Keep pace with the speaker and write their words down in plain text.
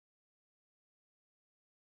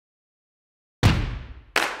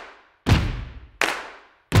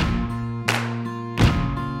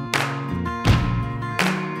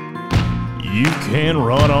can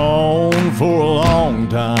run on for a long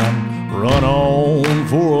time, run on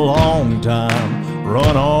for a long time,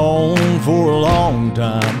 run on for a long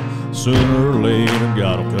time. Sooner or later,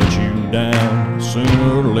 God'll cut you down.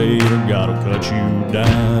 Sooner or later, God'll cut you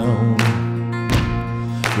down.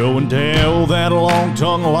 Go and tell that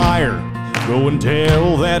long-tongued liar. Go and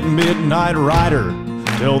tell that midnight rider.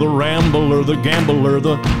 Tell the rambler, the gambler,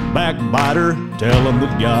 the backbiter. Tell him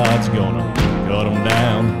that God's gonna cut him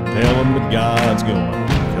down. Tell him that God's gonna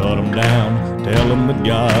cut him down. Tell him that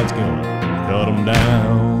God's gonna cut him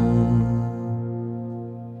down.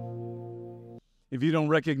 If you don't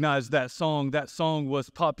recognize that song was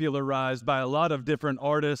popularized by a lot of different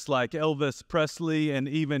artists like Elvis Presley and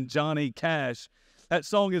even Johnny Cash. That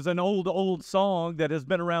song is an old song that has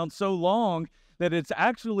been around so long that it's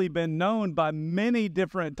actually been known by many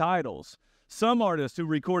different titles. Some artists who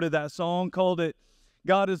recorded that song called it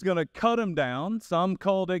God is Gonna Cut Him Down. Some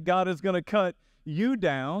called it God is Gonna Cut You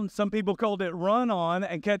Down. Some people called it Run On,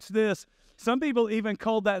 and catch this, some people even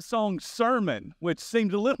called that song Sermon, which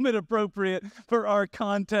seems a little bit appropriate for our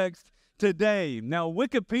context today. Now,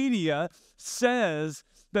 Wikipedia says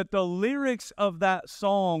that the lyrics of that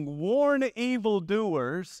song warn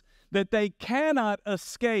evildoers that they cannot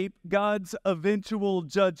escape God's eventual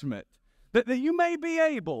judgment, that you may be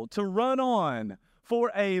able to run on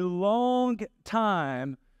for a long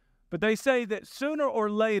time, but they say that sooner or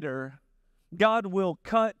later, God will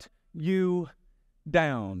cut you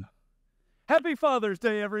down. Happy Father's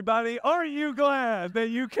Day, everybody. Are you glad that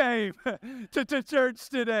you came to church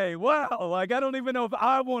today? Wow, like I don't even know if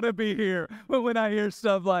I want to be here when I hear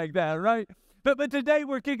stuff like that, right? But today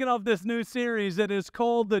we're kicking off this new series that is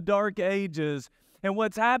called The Dark Ages. And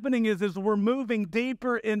what's happening is we're moving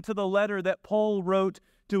deeper into the letter that Paul wrote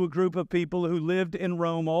to a group of people who lived in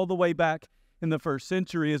Rome all the way back in the first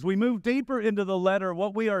century. As we move deeper into the letter,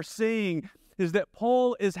 what we are seeing is that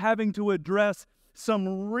Paul is having to address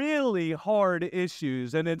some really hard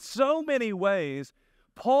issues. And in so many ways,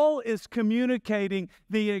 Paul is communicating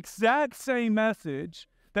the exact same message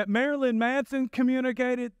that Marilyn Manson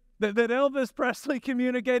communicated, that Elvis Presley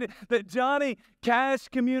communicated, that Johnny Cash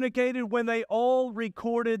communicated when they all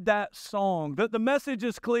recorded that song. That the message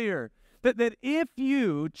is clear, that if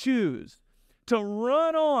you choose to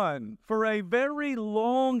run on for a very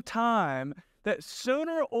long time, that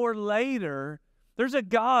sooner or later, there's a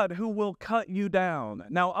God who will cut you down.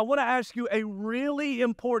 Now, I want to ask you a really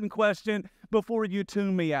important question before you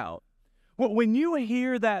tune me out. When you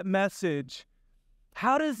hear that message,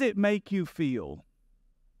 how does it make you feel?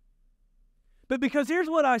 But because here's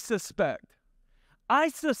what I suspect. I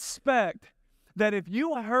suspect that if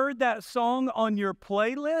you heard that song on your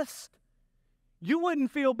playlist, you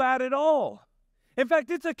wouldn't feel bad at all. In fact,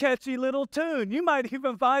 it's a catchy little tune. You might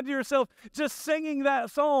even find yourself just singing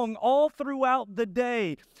that song all throughout the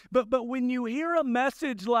day. But when you hear a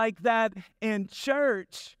message like that in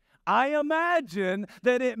church, I imagine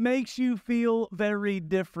that it makes you feel very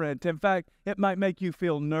different. In fact, it might make you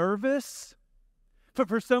feel nervous.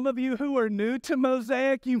 For some of you who are new to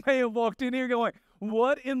Mosaic, you may have walked in here going,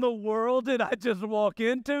 what in the world did I just walk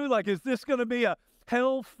into? Like, is this going to be a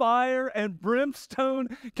hellfire and brimstone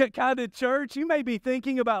kind of church? You may be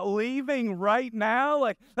thinking about leaving right now.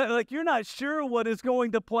 Like you're not sure what is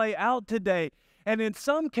going to play out today. And in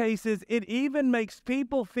some cases, it even makes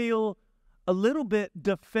people feel a little bit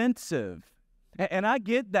defensive. And I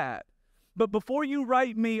get that. But before you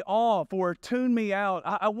write me off or tune me out,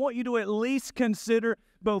 I want you to at least consider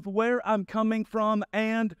both where I'm coming from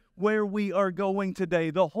and where we are going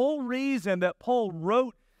today. The whole reason that Paul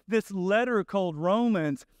wrote this letter called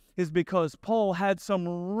Romans is because Paul had some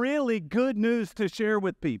really good news to share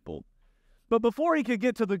with people. But before he could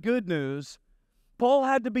get to the good news, Paul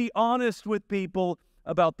had to be honest with people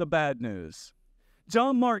about the bad news.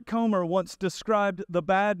 John Mark Comer once described the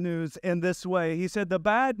bad news in this way. He said, the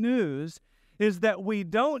bad news is that we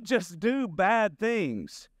don't just do bad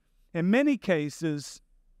things. In many cases,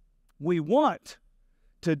 we want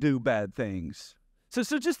to do bad things. So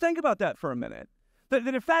just think about that for a minute. That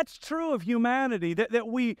if that's true of humanity, that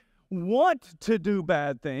we want to do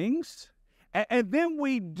bad things, and then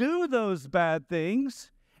we do those bad things,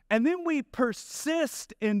 and then we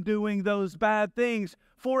persist in doing those bad things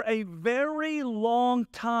for a very long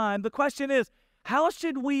time. The question is, how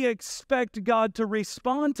should we expect God to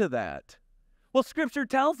respond to that? Well, Scripture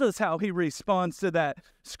tells us how He responds to that.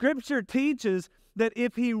 Scripture teaches that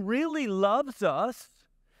if He really loves us,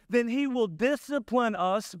 then he will discipline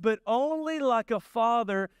us, but only like a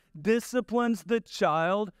father disciplines the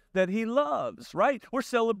child that he loves, right? We're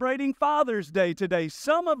celebrating Father's Day today.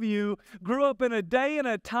 Some of you grew up in a day and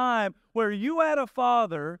a time where you had a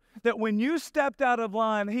father that when you stepped out of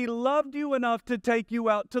line, he loved you enough to take you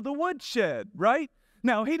out to the woodshed, right?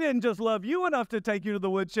 Now, he didn't just love you enough to take you to the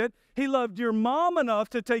woodshed. He loved your mom enough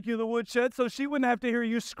to take you to the woodshed so she wouldn't have to hear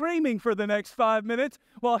you screaming for the next 5 minutes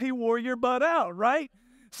while he wore your butt out, right?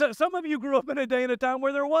 So some of you grew up in a day and a time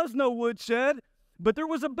where there was no woodshed, but there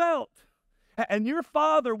was a belt. And your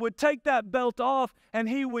father would take that belt off and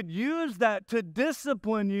he would use that to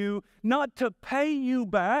discipline you, not to pay you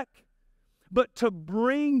back, but to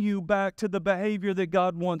bring you back to the behavior that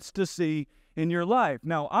God wants to see in your life.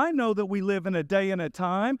 Now, I know that we live in a day and a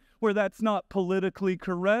time where that's not politically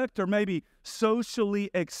correct or maybe socially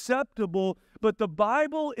acceptable, but the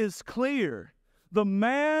Bible is clear. The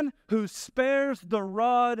man who spares the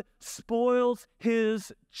rod spoils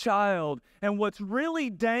his child. And what's really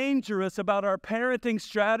dangerous about our parenting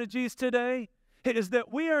strategies today is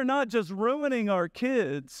that we are not just ruining our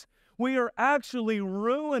kids, we are actually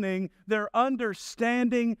ruining their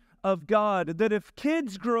understanding of God. That if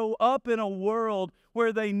kids grow up in a world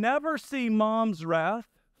where they never see mom's wrath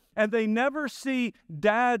and they never see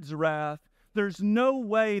dad's wrath, there's no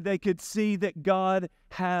way they could see that God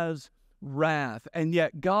has wrath. And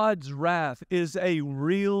yet God's wrath is a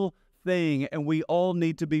real thing, and we all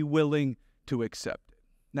need to be willing to accept it.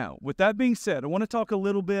 Now, with that being said, I want to talk a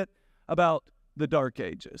little bit about the Dark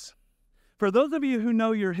Ages. For those of you who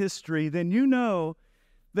know your history, then you know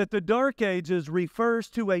that the Dark Ages refers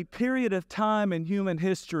to a period of time in human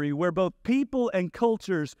history where both people and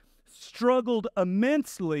cultures struggled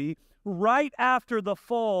immensely right after the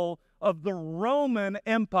fall of the Roman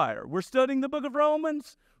Empire. We're studying the book of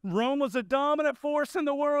Romans. Rome was a dominant force in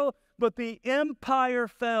the world, but the empire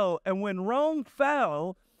fell. And when Rome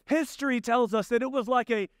fell, history tells us that it was like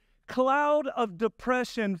a cloud of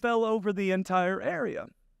depression fell over the entire area.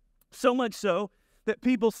 So much so that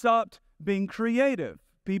people stopped being creative.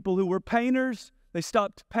 People who were painters, they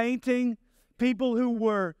stopped painting. People who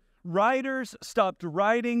were writers stopped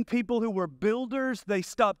writing. People who were builders, they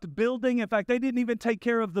stopped building. In fact, they didn't even take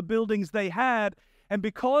care of the buildings they had. And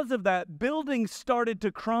because of that, buildings started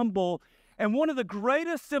to crumble. And one of the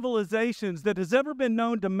greatest civilizations that has ever been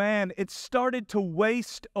known to man, it started to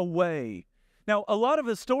waste away. Now, a lot of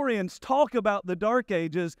historians talk about the Dark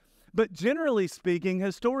Ages, but generally speaking,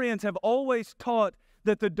 historians have always taught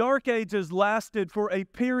that the Dark Ages lasted for a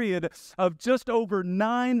period of just over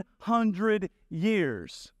 900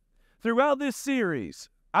 years. Throughout this series,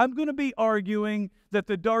 I'm going to be arguing that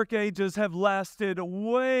the Dark Ages have lasted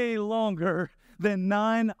way longer than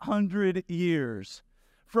 900 years.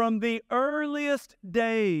 From the earliest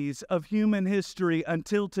days of human history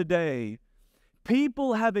until today,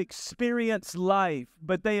 people have experienced life,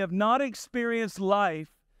 but they have not experienced life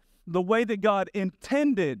the way that God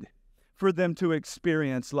intended for them to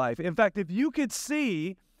experience life. In fact, if you could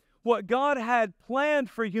see what God had planned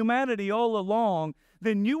for humanity all along,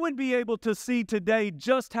 then you would be able to see today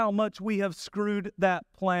just how much we have screwed that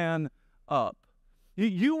plan up.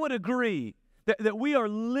 You would agree that we are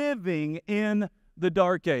living in the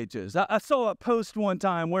Dark Ages. I saw a post one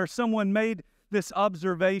time where someone made this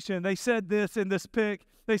observation. They said this in this pic.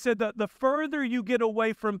 They said that the further you get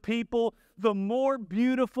away from people, the more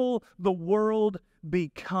beautiful the world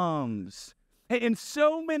becomes. In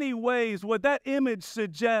so many ways, what that image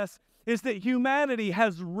suggests is that humanity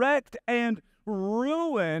has wrecked and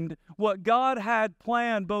ruined what God had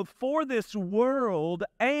planned both for this world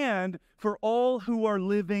and for all who are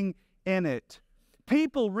living in it.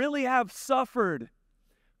 People really have suffered.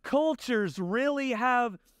 Cultures really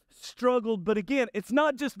have struggled. But again, it's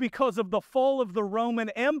not just because of the fall of the Roman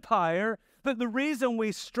Empire, but the reason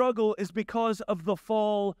we struggle is because of the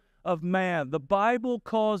fall of man. The Bible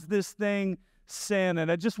calls this thing sin.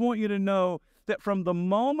 And I just want you to know that from the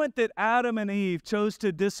moment that Adam and Eve chose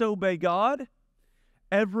to disobey God,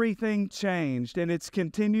 everything changed, and it's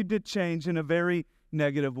continued to change in a very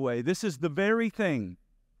negative way. This is the very thing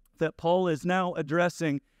that Paul is now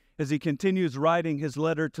addressing as he continues writing his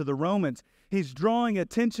letter to the Romans. He's drawing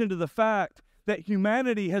attention to the fact that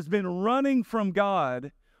humanity has been running from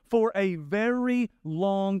God for a very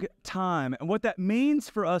long time. And what that means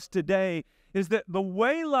for us today is that the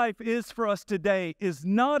way life is for us today is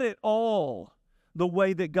not at all the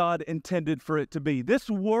way that God intended for it to be. This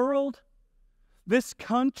world, this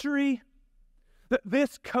country,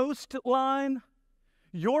 this coastline,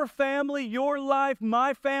 your family, your life,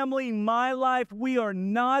 my family, my life, we are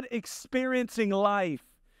not experiencing life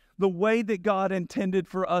the way that God intended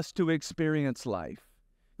for us to experience life.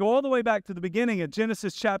 Go all the way back to the beginning of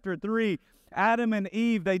Genesis chapter 3. Adam and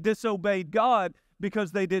Eve, they disobeyed God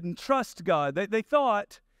because they didn't trust God. They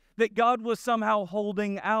thought that God was somehow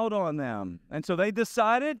holding out on them. And so they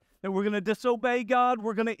decided that we're going to disobey God.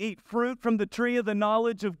 We're going to eat fruit from the tree of the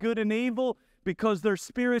knowledge of good and evil because their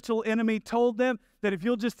spiritual enemy told them that if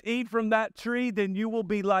you'll just eat from that tree, then you will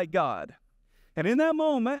be like God. And in that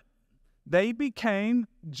moment, they became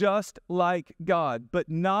just like God, but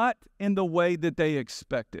not in the way that they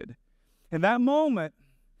expected. In that moment,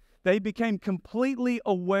 they became completely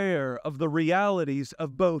aware of the realities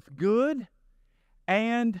of both good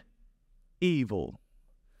and evil,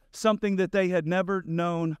 something that they had never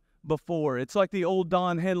known before. It's like the old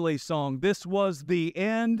Don Henley song, "This was the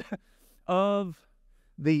end of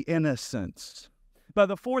the innocents." By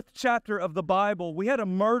the 4th chapter of the Bible, we had a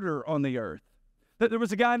murder on the earth. There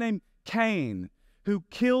was a guy named Cain who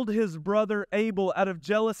killed his brother Abel out of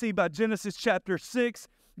jealousy. By Genesis chapter 6,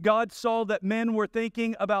 God saw that men were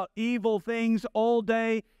thinking about evil things all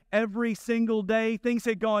day, every single day. Things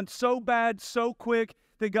had gone so bad, so quick,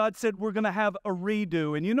 that God said, we're going to have a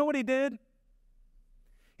redo. And you know what he did?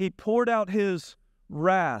 He poured out his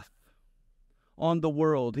wrath on the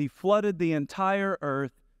world. He flooded the entire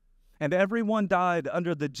earth, and everyone died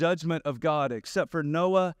under the judgment of God except for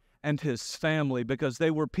Noah and his family, because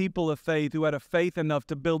they were people of faith who had a faith enough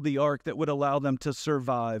to build the ark that would allow them to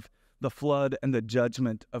survive the flood and the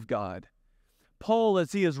judgment of God. Paul,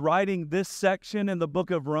 as he is writing this section in the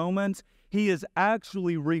book of Romans, he is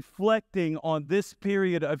actually reflecting on this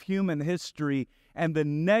period of human history and the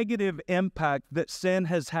negative impact that sin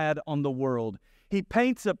has had on the world. He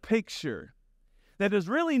paints a picture that is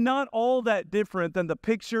really not all that different than the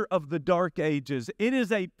picture of the Dark Ages. It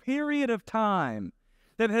is a period of time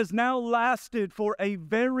that has now lasted for a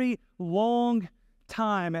very long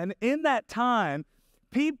time. And in that time,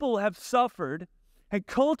 people have suffered and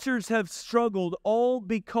cultures have struggled, all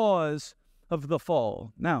because of the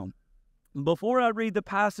fall. Now, before I read the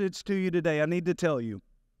passage to you today, I need to tell you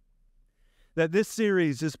that this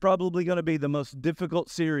series is probably going to be the most difficult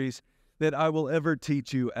series that I will ever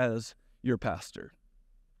teach you as your pastor.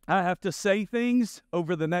 I have to say things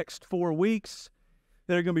over the next 4 weeks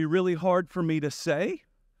that are going to be really hard for me to say.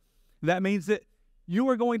 That means that you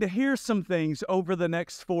are going to hear some things over the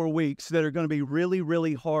next 4 weeks that are going to be really,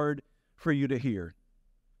 really hard for you to hear.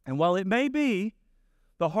 And while it may be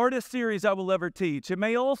the hardest series I will ever teach, it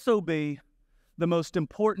may also be the most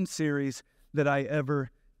important series that I ever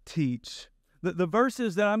teach. The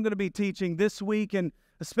verses that I'm going to be teaching this week, and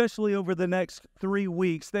especially over the next 3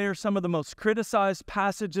 weeks, they are some of the most criticized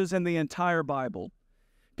passages in the entire Bible.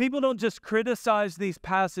 People don't just criticize these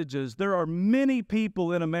passages. There are many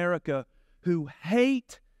people in America who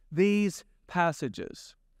hate these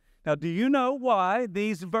passages. Now, do you know why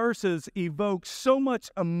these verses evoke so much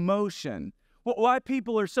emotion? Why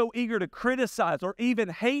people are so eager to criticize or even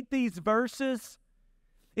hate these verses?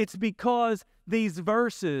 It's because these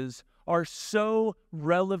verses are so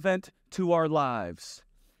relevant to our lives.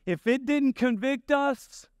 If it didn't convict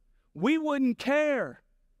us, we wouldn't care.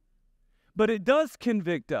 But it does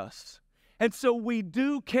convict us. And so we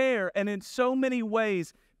do care. And in so many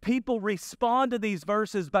ways, people respond to these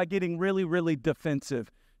verses by getting really, really defensive.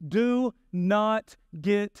 Do not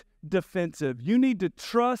get defensive. You need to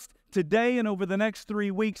trust today and over the next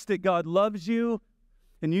 3 weeks that God loves you,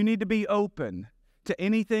 and you need to be open to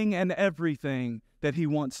anything and everything that He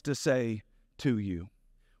wants to say to you.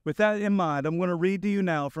 With that in mind, I'm going to read to you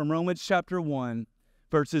now from Romans chapter 1,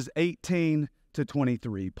 verses 18 to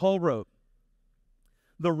 23. Paul wrote,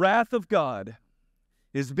 "The wrath of God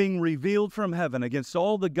is being revealed from heaven against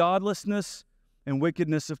all the godlessness and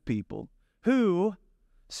wickedness of people, who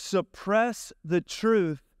suppress the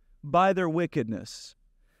truth by their wickedness.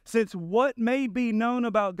 Since what may be known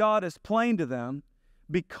about God is plain to them,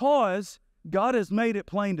 because God has made it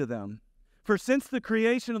plain to them. For since the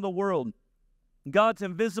creation of the world, God's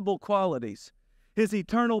invisible qualities, His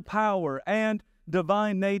eternal power and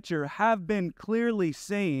divine nature have been clearly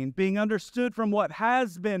seen, being understood from what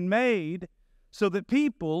has been made, so that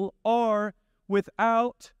people are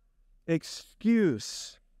without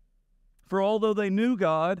excuse. For although they knew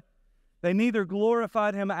God, they neither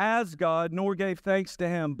glorified Him as God nor gave thanks to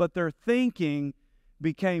Him, but their thinking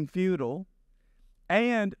became futile,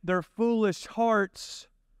 and their foolish hearts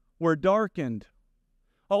were darkened.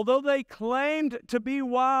 Although they claimed to be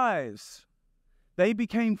wise, they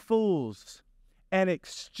became fools and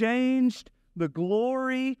exchanged the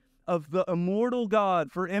glory of the immortal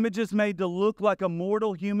God for images made to look like a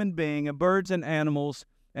mortal human being, and birds and animals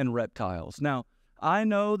and reptiles." Now, I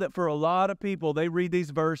know that for a lot of people, they read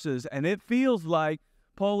these verses and it feels like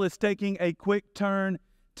Paul is taking a quick turn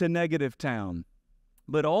to negative town.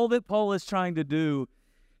 But all that Paul is trying to do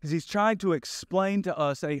is he's trying to explain to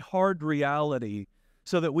us a hard reality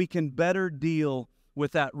so that we can better deal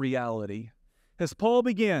with that reality. As Paul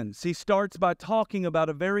begins, he starts by talking about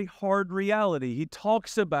a very hard reality. He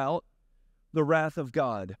talks about the wrath of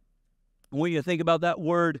God. I want you to think about that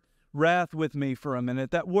word wrath with me for a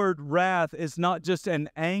minute. That word wrath is not just an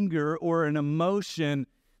anger or an emotion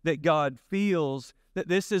that God feels, that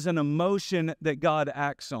this is an emotion that God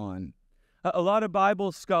acts on. A lot of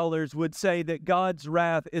Bible scholars would say that God's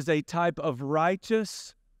wrath is a type of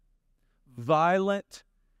righteous, violent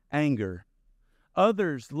anger.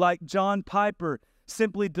 Others, like John Piper,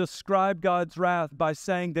 simply describe God's wrath by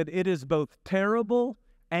saying that it is both terrible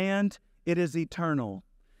and it is eternal.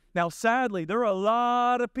 Now, sadly, there are a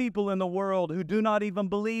lot of people in the world who do not even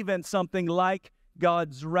believe in something like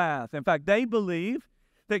God's wrath. In fact, they believe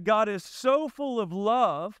that God is so full of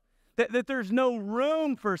love that there's no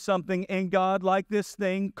room for something in God like this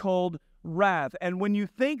thing called wrath. And when you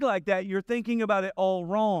think like that, you're thinking about it all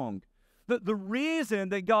wrong. The reason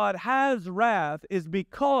that God has wrath is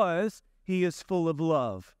because he is full of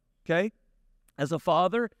love, okay? As a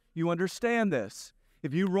father, you understand this.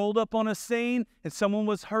 If you rolled up on a scene and someone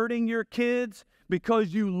was hurting your kids,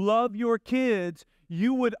 because you love your kids,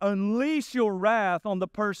 you would unleash your wrath on the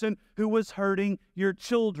person who was hurting your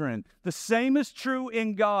children. The same is true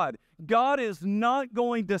in God. God is not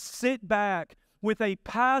going to sit back with a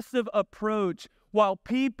passive approach while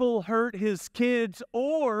people hurt his kids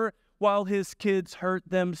or while his kids hurt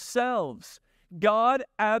themselves. God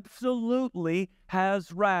absolutely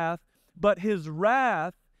has wrath, but his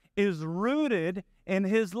wrath is rooted in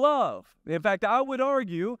his love. In fact, I would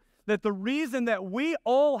argue that the reason that we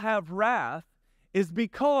all have wrath is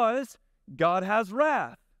because God has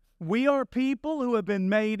wrath. We are people who have been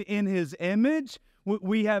made in his image.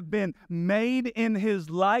 We have been made in his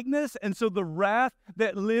likeness, and so the wrath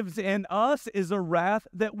that lives in us is a wrath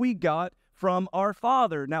that we got from our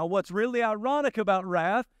Father. Now, what's really ironic about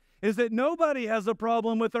wrath is that nobody has a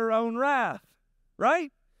problem with their own wrath,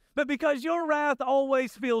 right? But because your wrath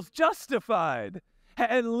always feels justified,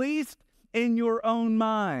 at least in your own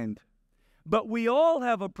mind. But we all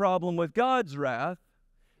have a problem with God's wrath,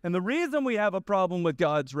 and the reason we have a problem with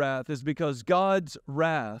God's wrath is because God's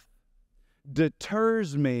wrath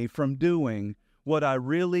deters me from doing what I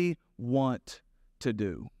really want to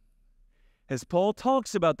do. As Paul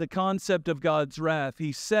talks about the concept of God's wrath,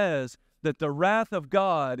 he says that the wrath of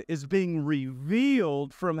God is being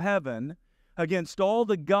revealed from heaven against all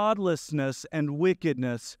the godlessness and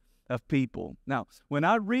wickedness of people. Now, when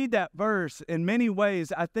I read that verse, in many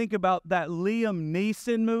ways, I think about that Liam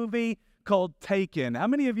Neeson movie called Taken. How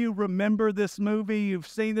many of you remember this movie? You've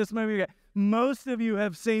seen this movie? Most of you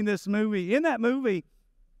have seen this movie. In that movie,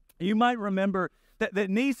 you might remember that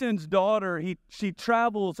Neeson's daughter, she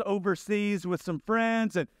travels overseas with some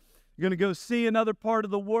friends and going to go see another part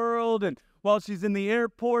of the world. And while she's in the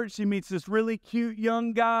airport, she meets this really cute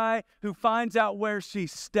young guy who finds out where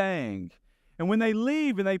she's staying. And when they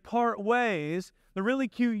leave and they part ways, the really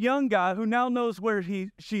cute young guy who now knows where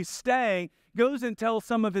she's staying goes and tells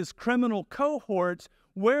some of his criminal cohorts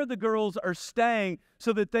where the girls are staying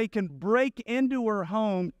so that they can break into her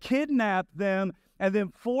home, kidnap them, and then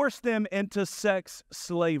force them into sex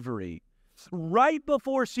slavery. Right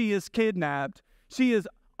before she is kidnapped, she is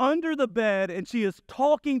under the bed and she is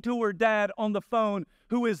talking to her dad on the phone,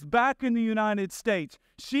 who is back in the United States.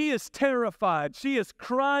 She is terrified. She is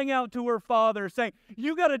crying out to her father saying,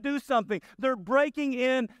 "You got to do something. They're breaking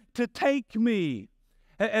in to take me."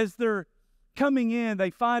 As they're coming in, they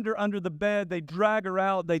find her under the bed. They drag her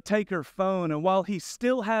out. They take her phone. And while he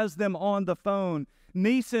still has them on the phone,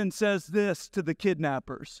 Neeson says this to the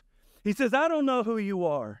kidnappers. He says, "I don't know who you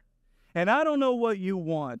are, and I don't know what you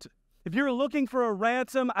want. If you're looking for a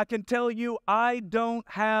ransom, I can tell you I don't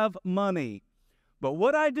have money. But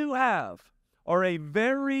what I do have are a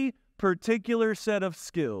very particular set of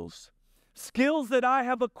skills. Skills that I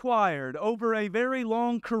have acquired over a very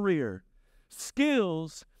long career.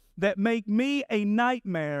 Skills that make me a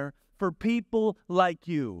nightmare for people like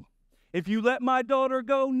you. If you let my daughter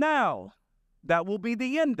go now, that will be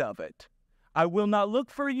the end of it. I will not look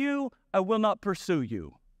for you. I will not pursue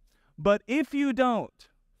you. But if you don't,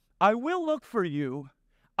 I will look for you.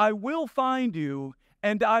 I will find you,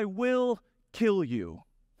 and I will kill you."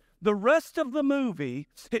 The rest of the movie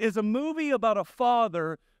is a movie about a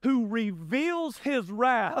father who reveals his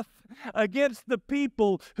wrath against the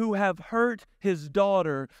people who have hurt his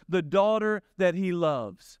daughter, the daughter that he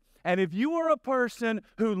loves. And if you are a person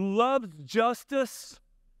who loves justice,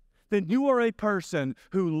 then you are a person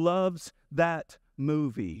who loves that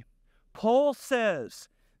movie. Paul says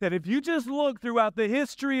that if you just look throughout the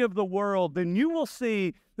history of the world, then you will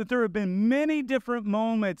see that there have been many different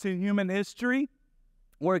moments in human history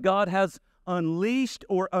where God has unleashed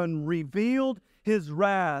or unrevealed his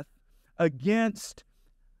wrath against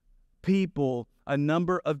people a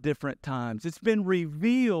number of different times. It's been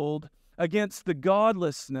revealed against the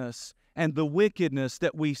godlessness and the wickedness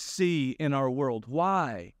that we see in our world.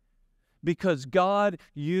 Why? Because God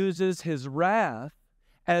uses his wrath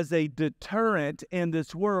as a deterrent in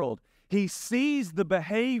this world. He sees the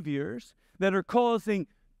behaviors that are causing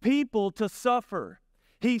people to suffer.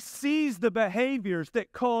 He sees the behaviors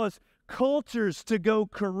that cause cultures to go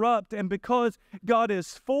corrupt. And because God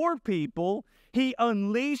is for people, he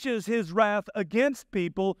unleashes his wrath against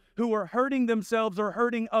people who are hurting themselves or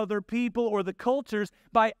hurting other people or the cultures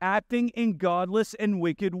by acting in godless and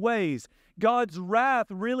wicked ways. God's wrath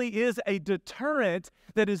really is a deterrent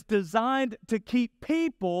that is designed to keep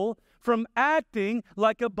people from acting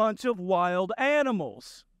like a bunch of wild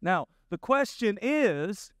animals. Now, the question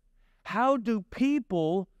is, how do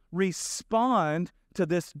people respond to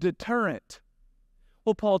this deterrent?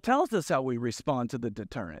 Well, Paul tells us how we respond to the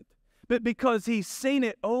deterrent. But because he's seen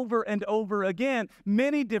it over and over again,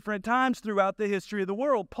 many different times throughout the history of the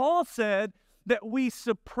world, Paul said that we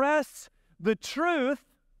suppress the truth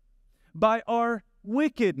by our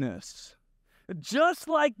wickedness. Just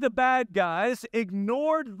like the bad guys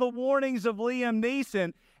ignored the warnings of Liam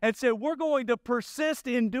Neeson and said, we're going to persist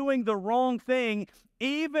in doing the wrong thing,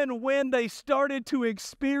 even when they started to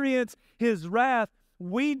experience his wrath,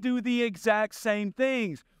 we do the exact same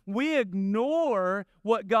things. We ignore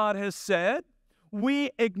what God has said. We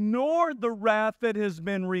ignore the wrath that has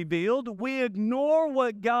been revealed. We ignore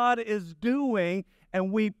what God is doing,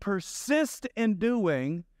 and we persist in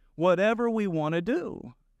doing whatever we want to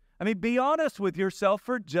do. I mean, be honest with yourself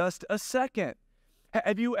for just a second.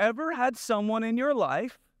 Have you ever had someone in your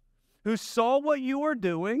life who saw what you were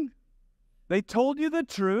doing? They told you the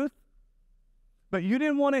truth, but you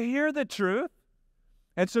didn't want to hear the truth,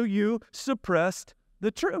 and so you suppressed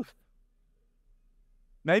the truth.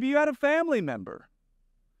 Maybe you had a family member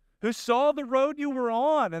who saw the road you were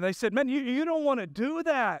on, and they said, man, you don't want to do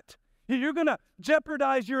that. You're going to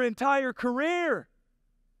jeopardize your entire career.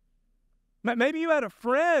 Maybe you had a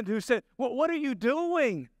friend who said, well, what are you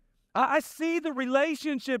doing? I see the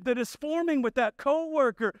relationship that is forming with that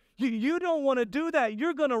coworker. You don't want to do that.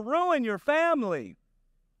 You're going to ruin your family.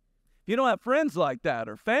 If you don't have friends like that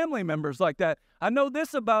or family members like that, I know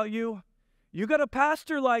this about you. You got a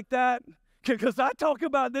pastor like that, because I talk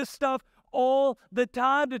about this stuff all the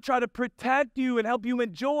time to try to protect you and help you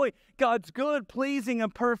enjoy God's good, pleasing,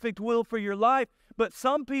 and perfect will for your life. But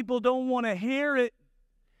some people don't want to hear it,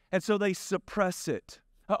 and so they suppress it.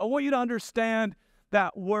 I want you to understand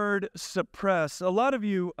that word suppress. A lot of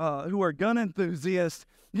you who are gun enthusiasts,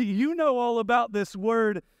 you know all about this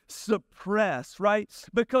word suppress, right?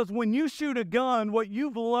 Because when you shoot a gun, what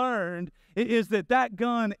you've learned is that that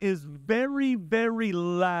gun is very, very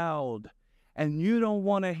loud, and you don't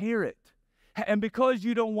want to hear it. And because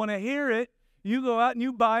you don't want to hear it, you go out and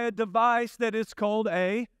you buy a device that is called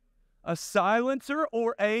a silencer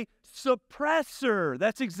or a suppressor.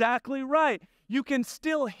 That's exactly right. You can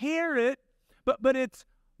still hear it, but it's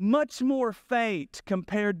much more faint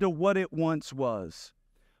compared to what it once was.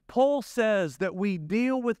 Paul says that we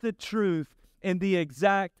deal with the truth in the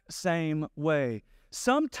exact same way.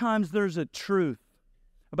 Sometimes there's a truth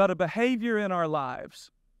about a behavior in our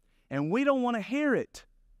lives, and we don't want to hear it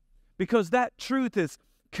because that truth is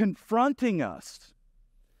confronting us.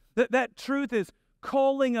 That truth is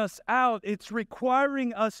calling us out. It's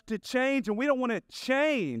requiring us to change, and we don't want to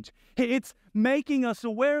change. It's making us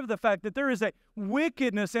aware of the fact that there is a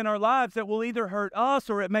wickedness in our lives that will either hurt us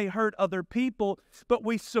or it may hurt other people, but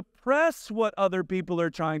we suppress what other people are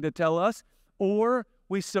trying to tell us, or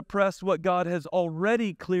we suppress what God has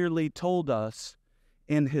already clearly told us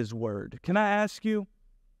in His Word. Can I ask you,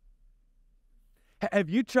 have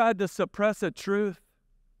you tried to suppress a truth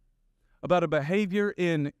about a behavior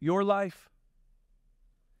in your life?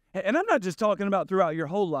 And I'm not just talking about throughout your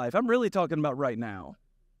whole life. I'm really talking about right now.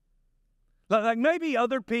 Like maybe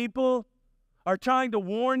other people are trying to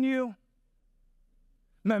warn you.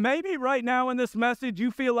 Maybe right now in this message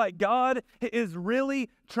you feel like God is really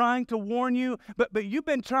trying to warn you, but you've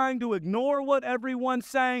been trying to ignore what everyone's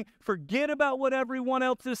saying, forget about what everyone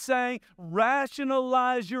else is saying,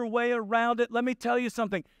 rationalize your way around it. Let me tell you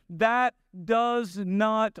something. That does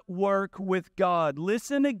not work with God.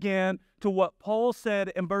 Listen again to what Paul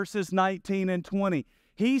said in verses 19 and 20.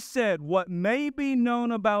 He said, what may be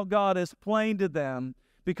known about God is plain to them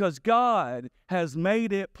because God has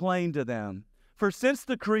made it plain to them. For since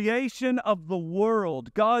the creation of the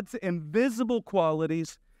world, God's invisible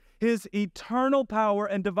qualities, his eternal power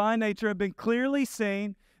and divine nature have been clearly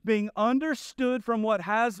seen, being understood from what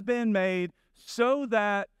has been made, so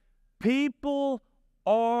that people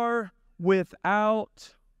are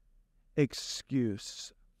without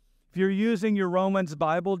excuse. If you're using your Romans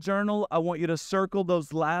Bible journal, I want you to circle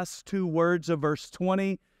those last two words of verse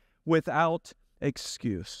 20, without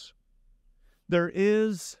excuse. There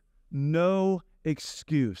is no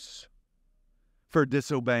excuse for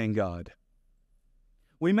disobeying God.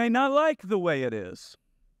 We may not like the way it is,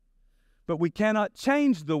 but we cannot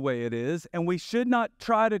change the way it is, and we should not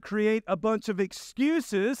try to create a bunch of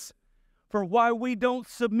excuses for why we don't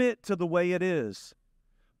submit to the way it is.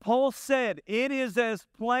 Paul said, it is as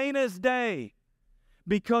plain as day,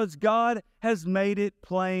 because God has made it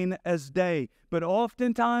plain as day. But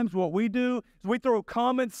oftentimes what we do is we throw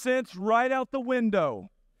common sense right out the window,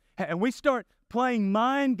 and we start playing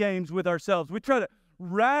mind games with ourselves. We try to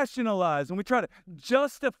rationalize and we try to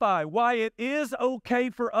justify why it is okay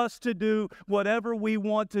for us to do whatever we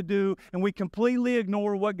want to do, and we completely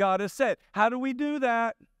ignore what God has said. How do we do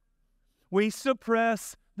that? We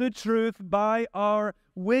suppress the truth by our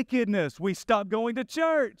wickedness. We stop going to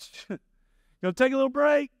church. Gonna take a little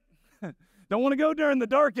break. Don't want to go during the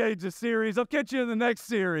Dark Ages series. I'll catch you in the next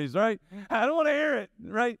series, right? I don't want to hear it,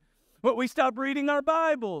 right? But we stop reading our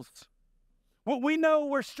Bibles. Well, we know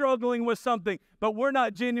we're struggling with something, but we're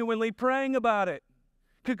not genuinely praying about it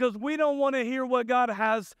because we don't want to hear what God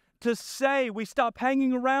has to say. We stop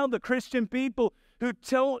hanging around the Christian people who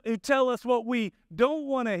tell us what we don't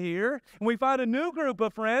want to hear, and we find a new group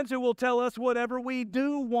of friends who will tell us whatever we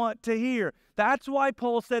do want to hear. That's why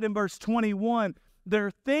Paul said in verse 21,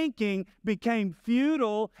 their thinking became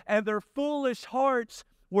futile and their foolish hearts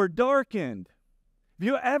were darkened. Have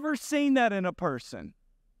you ever seen that in a person?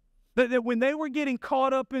 That when they were getting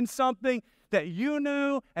caught up in something that you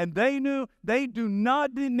knew and they knew, they do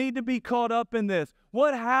not need to be caught up in this.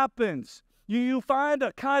 What happens? You find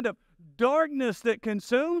a kind of darkness that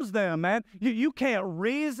consumes them, man. You can't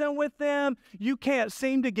reason with them. You can't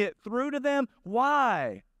seem to get through to them.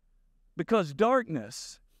 Why? Because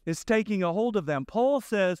darkness is taking a hold of them. Paul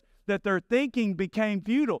says that their thinking became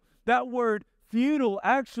futile. That word futile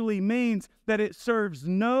actually means that it serves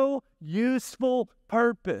no useful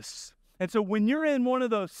purpose. And so when you're in one of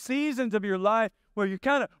those seasons of your life where you're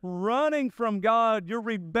kind of running from God, you're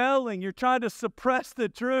rebelling, you're trying to suppress the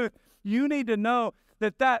truth, you need to know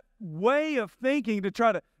that that way of thinking to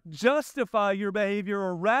try to justify your behavior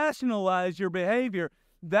or rationalize your behavior,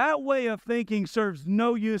 that way of thinking serves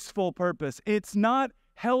no useful purpose. It's not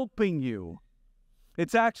helping you.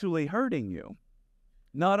 It's actually hurting you.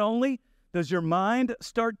 Not only does your mind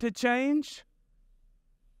start to change,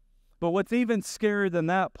 but what's even scarier than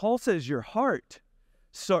that, Paul says your heart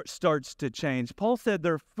starts to change. Paul said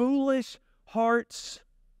their foolish hearts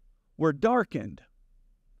were darkened.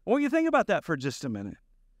 I want you to think about that for just a minute.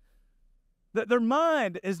 That their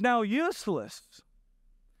mind is now useless,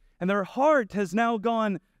 and their heart has now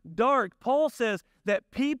gone dark. Paul says that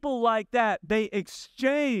people like that, they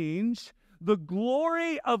exchange the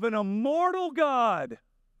glory of an immortal God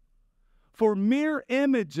for mere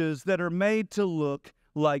images that are made to look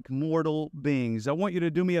like mortal beings. I want you to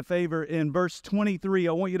do me a favor. In verse 23,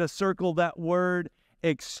 I want you to circle that word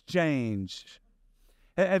exchange.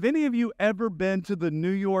 Have any of you ever been to the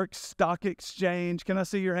New York Stock Exchange? Can I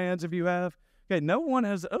see your hands if you have? Okay, no one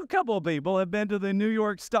has. A couple of people have been to the New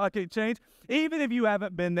York Stock Exchange. Even if you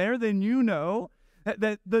haven't been there, then you know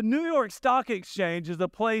that the New York Stock Exchange is a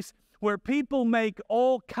place where people make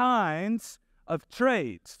all kinds of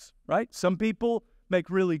trades, right? Some people make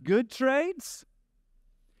really good trades,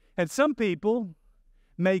 and some people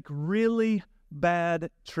make really bad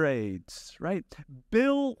trades, right?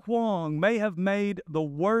 Bill Huang may have made the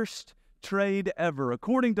worst trade ever.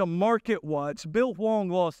 According to MarketWatch, Bill Huang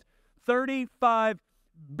lost $35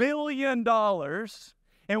 billion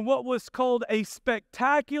in what was called a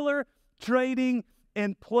spectacular trading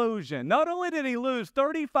implosion. Not only did he lose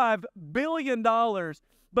 $35 billion,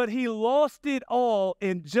 but he lost it all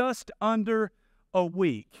in just under a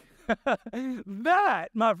week. That,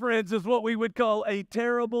 my friends, is what we would call a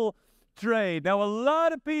terrible trade. Now, a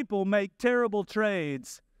lot of people make terrible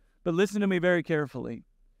trades, but listen to me very carefully.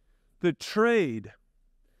 The trade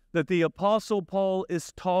that the Apostle Paul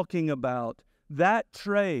is talking about, that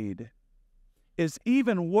trade is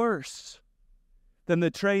even worse than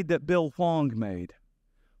the trade that Bill Huang made.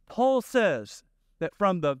 Paul says that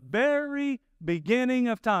from the very beginning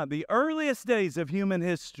of time, the earliest days of human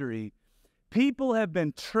history, people have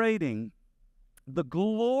been trading the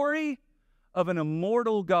glory of an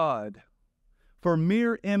immortal God for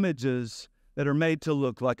mere images that are made to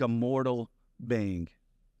look like a mortal being.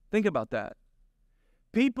 Think about that.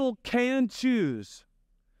 People can choose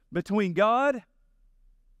between God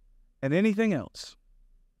and anything else.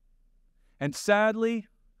 And sadly,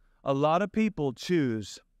 a lot of people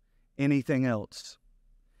choose anything else.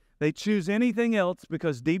 They choose anything else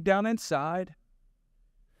because deep down inside,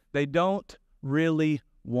 they don't really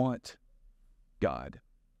want God.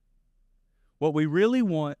 What we really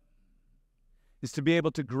want is to be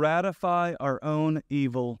able to gratify our own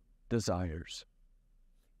evil desires.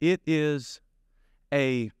 It is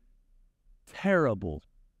a terrible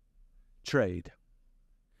trade.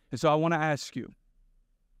 And so I want to ask you,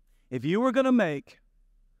 if you were going to make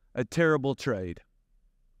a terrible trade,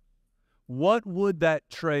 what would that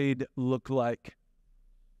trade look like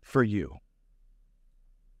for you?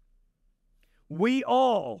 We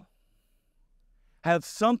all have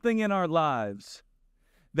something in our lives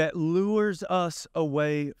that lures us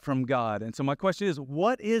away from God. And so my question is,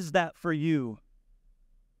 what is that for you?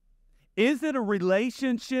 Is it a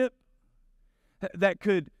relationship that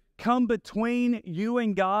could come between you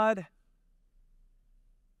and God?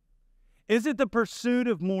 Is it the pursuit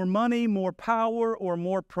of more money, more power, or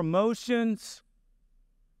more promotions?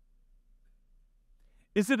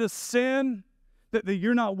 Is it a sin that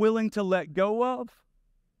you're not willing to let go of?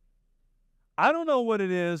 I don't know what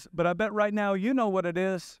it is, but I bet right now you know what it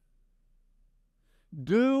is.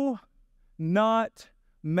 Do not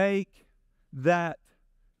make that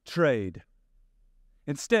trade.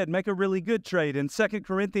 Instead, make a really good trade. In 2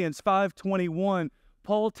 Corinthians 5:21,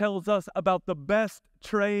 Paul tells us about the best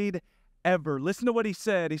trade ever. Listen to what he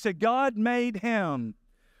said. He said, God made him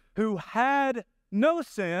who had no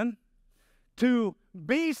sin to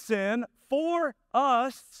be sin for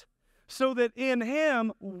us, so that in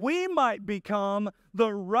him we might become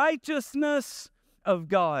the righteousness of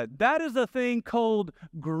God. That is a thing called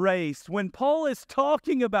grace. When Paul is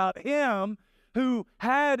talking about him who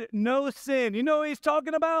had no sin, you know what he's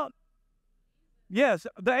talking about? Yes,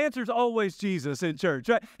 the answer is always Jesus in church,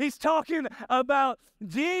 right? He's talking about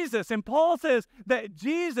Jesus. And Paul says that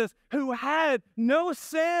Jesus, who had no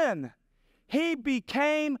sin, he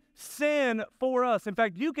became sin for us. In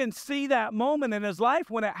fact, you can see that moment in his life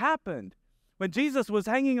when it happened. When Jesus was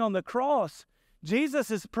hanging on the cross,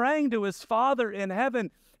 Jesus is praying to his Father in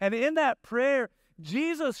heaven. And in that prayer,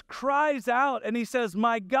 Jesus cries out and he says,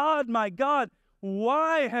 my God,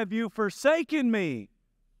 why have you forsaken me?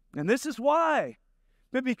 And this is why.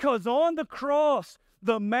 But because on the cross,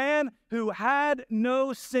 the man who had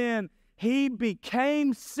no sin, he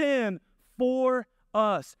became sin for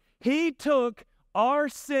us. He took our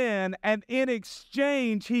sin, and in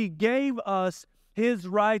exchange, he gave us his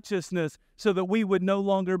righteousness so that we would no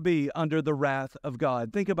longer be under the wrath of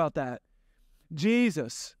God. Think about that.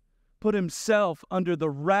 Jesus put himself under the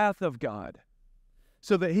wrath of God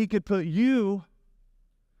so that he could put you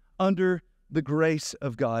under the grace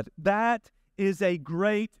of God. That is a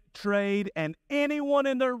great trade, and anyone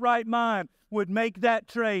in their right mind would make that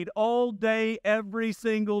trade all day, every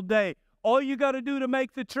single day. All you got to do to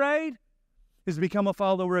make the trade is become a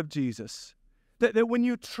follower of Jesus. That when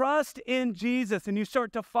you trust in Jesus and you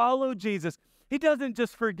start to follow Jesus, he doesn't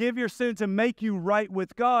just forgive your sins and make you right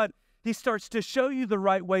with God. He starts to show you the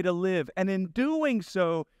right way to live. And in doing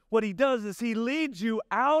so, what he does is he leads you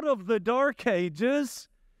out of the dark ages,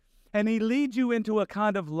 and he leads you into a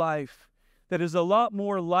kind of life that is a lot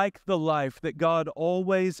more like the life that God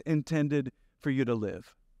always intended for you to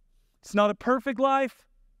live. It's not a perfect life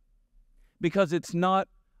because it's not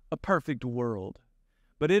a perfect world,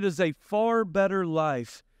 but it is a far better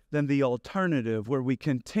life than the alternative where we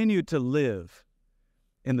continue to live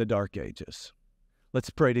in the dark ages. Let's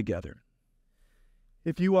pray together.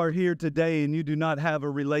 If you are here today and you do not have a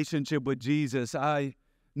relationship with Jesus, I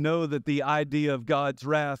know that the idea of God's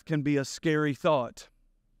wrath can be a scary thought.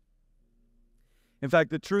 In fact,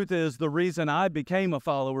 the truth is, the reason I became a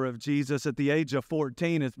follower of Jesus at the age of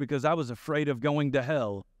 14 is because I was afraid of going to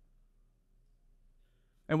hell.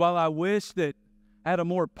 And while I wish that I had a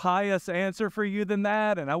more pious answer for you than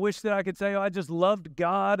that, and I wish that I could say, oh, I just loved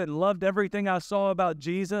God and loved everything I saw about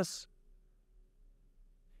Jesus,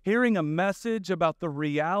 hearing a message about the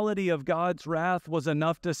reality of God's wrath was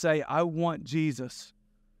enough to say, I want Jesus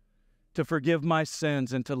to forgive my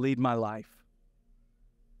sins and to lead my life.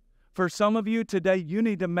 For some of you today, you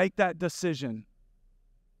need to make that decision.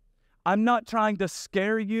 I'm not trying to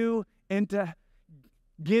scare you into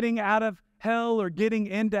getting out of hell or getting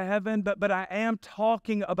into heaven, but I am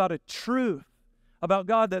talking about a truth about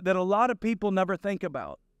God that a lot of people never think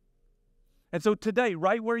about. And so today,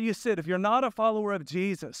 right where you sit, if you're not a follower of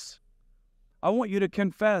Jesus, I want you to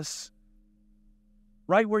confess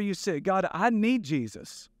right where you sit. God, I need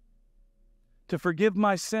Jesus to forgive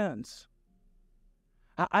my sins.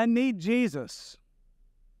 I need Jesus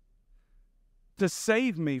to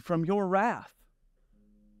save me from your wrath.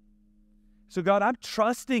 So God, I'm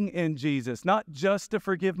trusting in Jesus, not just to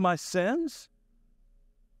forgive my sins,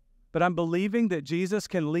 but I'm believing that Jesus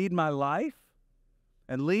can lead my life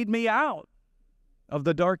and lead me out of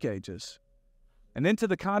the dark ages and into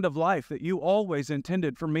the kind of life that you always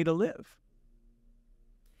intended for me to live.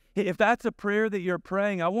 If that's a prayer that you're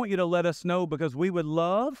praying, I want you to let us know, because we would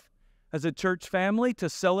love, as a church family, to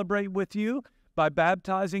celebrate with you by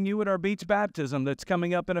baptizing you at our beach baptism that's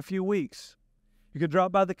coming up in a few weeks. You can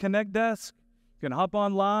drop by the Connect desk. You can hop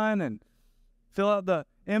online and fill out the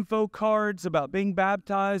info cards about being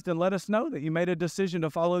baptized and let us know that you made a decision to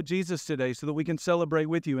follow Jesus today so that we can celebrate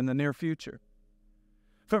with you in the near future.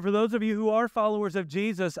 For those of you who are followers of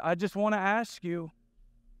Jesus, I just want to ask you,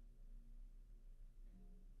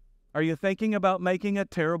 are you thinking about making a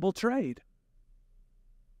terrible trade?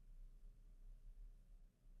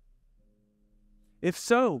 If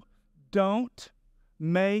so, don't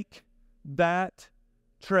make that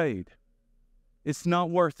trade. It's not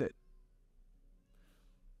worth it.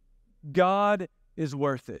 God is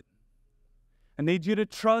worth it. I need you to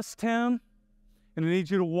trust Him, and I need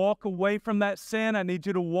you to walk away from that sin. I need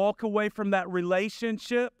you to walk away from that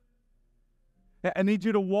relationship. I need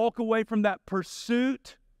you to walk away from that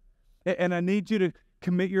pursuit, and I need you to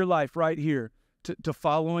commit your life right here to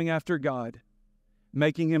following after God,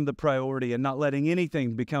 making Him the priority and not letting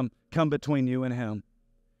anything come between you and Him.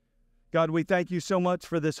 God, we thank you so much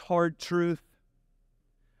for this hard truth.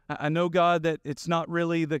 I know, God, that it's not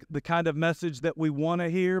really the kind of message that we want to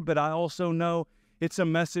hear, but I also know it's a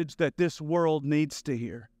message that this world needs to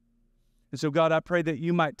hear. And so, God, I pray that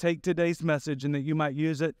you might take today's message and that you might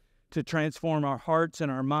use it to transform our hearts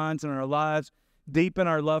and our minds and our lives, deepen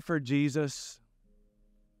our love for Jesus.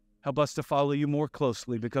 Help us to follow you more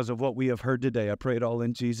closely because of what we have heard today. I pray it all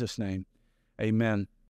in Jesus' name. Amen.